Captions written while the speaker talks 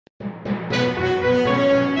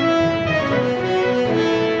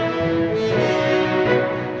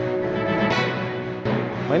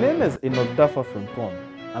name is Inokdafa Frimpong,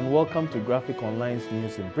 and welcome to Graphic Online's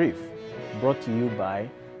News in Brief, brought to you by...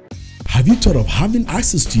 Have you thought of having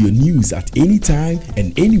access to your news at any time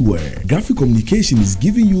and anywhere? Graphic Communication is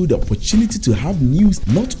giving you the opportunity to have news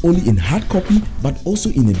not only in hard copy but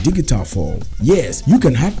also in a digital form. Yes, you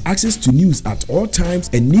can have access to news at all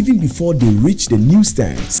times and even before they reach the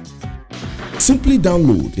newsstands. Simply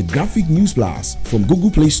download the Graphic News Plus from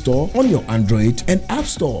Google Play Store on your Android and App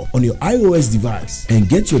Store on your iOS device and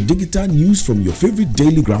get your digital news from your favorite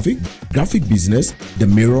daily graphic, Graphic Business, The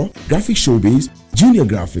Mirror, Graphic Showbiz, Junior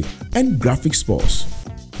Graphic, and Graphic Sports.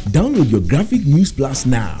 Download your Graphic News Plus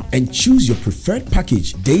now and choose your preferred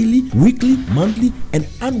package daily, weekly, monthly, and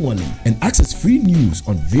annually, and access free news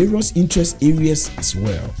on various interest areas as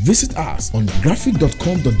well. Visit us on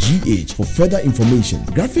graphic.com.gh for further information.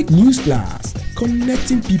 Graphic News Plus,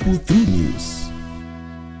 connecting people through news.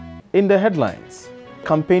 In the headlines,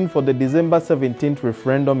 campaign for the December 17th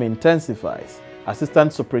referendum intensifies.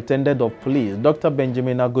 Assistant Superintendent of Police Dr.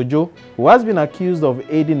 Benjamin Agojo, who has been accused of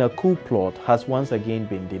aiding a coup plot, has once again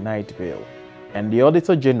been denied bail. And the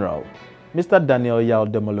Auditor General, Mr. Daniel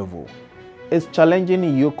Yaw-Demolevo, is challenging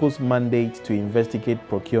EOCO's mandate to investigate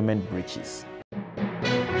procurement breaches.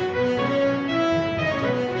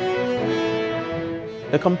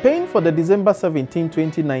 The campaign for the December 17,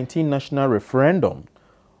 2019 national referendum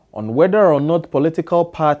on whether or not political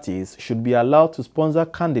parties should be allowed to sponsor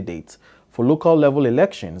candidates for local level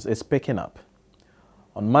elections is picking up.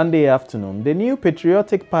 On Monday afternoon, the New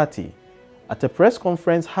Patriotic Party at a press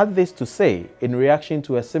conference had this to say in reaction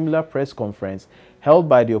to a similar press conference held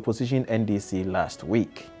by the opposition NDC last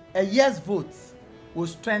week. A yes vote will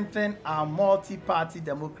strengthen our multi-party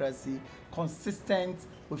democracy consistent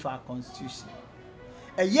with our constitution.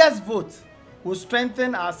 A yes vote will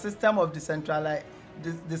strengthen our system of decentralized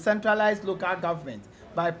local government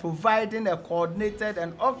by providing a coordinated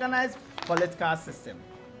and organized political system.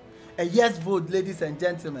 A yes vote, ladies and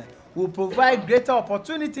gentlemen, will provide greater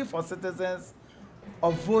opportunity for citizens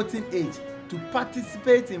of voting age to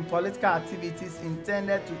participate in political activities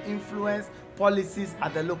intended to influence policies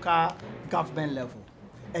at the local government level.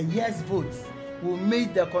 A yes vote will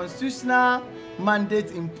meet the constitutional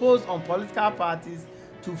mandate imposed on political parties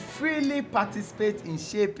to freely participate in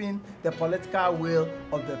shaping the political will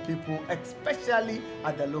of the people, especially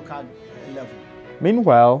at the local level.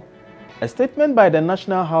 Meanwhile, a statement by the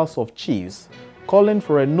National House of Chiefs calling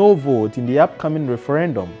for a no vote in the upcoming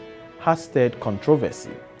referendum has stirred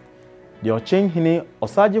controversy. The Ochenhene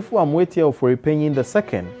Osagyefo Amoetia Oforipenyin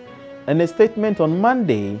II, in a statement on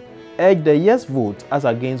Monday, urged a yes vote as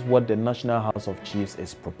against what the National House of Chiefs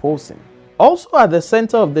is proposing. Also at the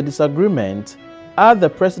center of the disagreement are the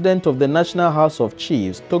President of the National House of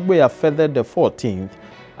Chiefs, Togbe Afede XIV,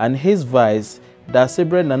 and his vice,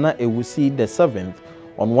 Dasebre Nana Ewusi VII,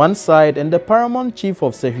 on one side, and the Paramount Chief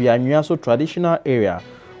of Sehuanyuaso Traditional Area,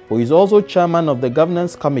 who is also chairman of the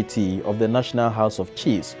Governance Committee of the National House of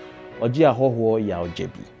Chiefs, Ojiahoho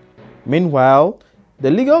Yaojebi. Meanwhile,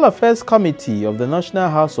 the Legal Affairs Committee of the National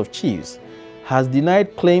House of Chiefs has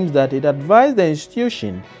denied claims that it advised the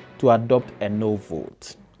institution to adopt a no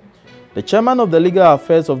vote. The chairman of the Legal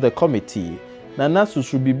Affairs of the committee, Nana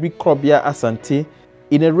Susubibi Krobia Asante,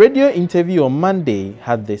 in a radio interview on Monday,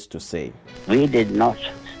 had this to say. We did not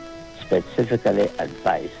specifically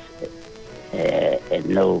advise a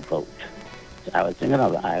no vote. I was thinking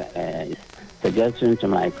of suggesting to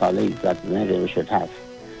my colleagues that maybe we should have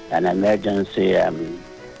an emergency,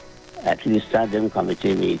 at least standing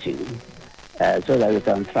committee meeting, so that we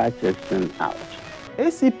can try this thing out.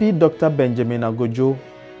 ACP Dr. Benjamin Agojo,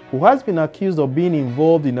 who has been accused of being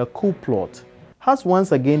involved in a coup plot, has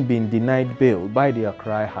once again been denied bail by the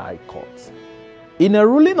Accra High Court. In a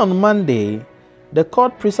ruling on Monday, the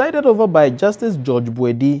court, presided over by Justice George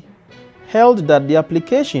Buedi, held that the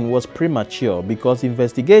application was premature because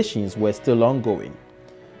investigations were still ongoing.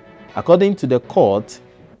 According to the court,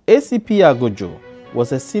 ACP Agojo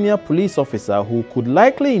was a senior police officer who could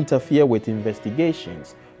likely interfere with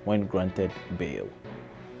investigations when granted bail.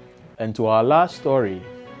 And to our last story,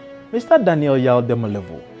 Mr. Daniel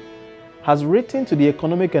Yaw-Demolevo has written to the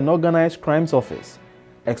Economic and Organized Crimes Office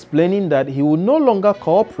explaining that he will no longer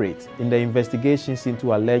cooperate in the investigations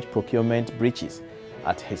into alleged procurement breaches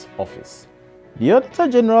at his office. The Auditor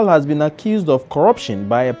General has been accused of corruption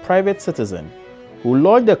by a private citizen who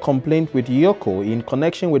lodged a complaint with EOCO in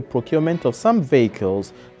connection with procurement of some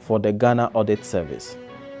vehicles for the Ghana Audit Service.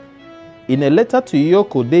 In a letter to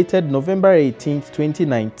EOCO dated November 18,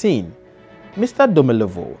 2019, Mr.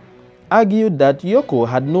 Demolevo argued that EOCO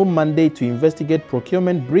had no mandate to investigate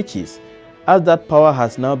procurement breaches, as that power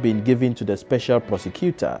has now been given to the special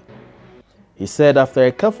prosecutor. He said after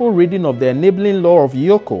a careful reading of the enabling law of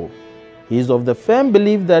EOCO, he is of the firm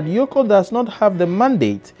belief that EOCO does not have the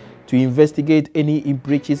mandate to investigate any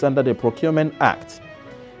breaches under the Procurement Act.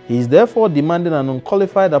 He is therefore demanding an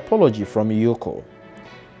unqualified apology from EOCO.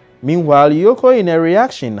 Meanwhile, EOCO in a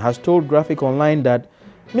reaction has told Graphic Online that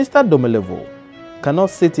Mr. Domelevo cannot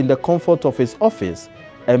sit in the comfort of his office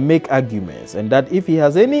and make arguments, and that if he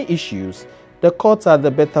has any issues, the courts are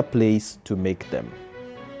the better place to make them.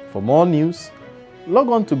 For more news, log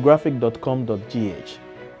on to graphic.com.gh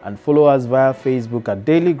and follow us via Facebook at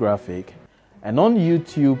Daily Graphic and on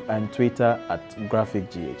YouTube and Twitter at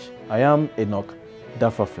GraphicGH. I am Enoch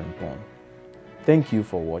Dafa Frimpong. Thank you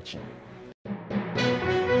for watching.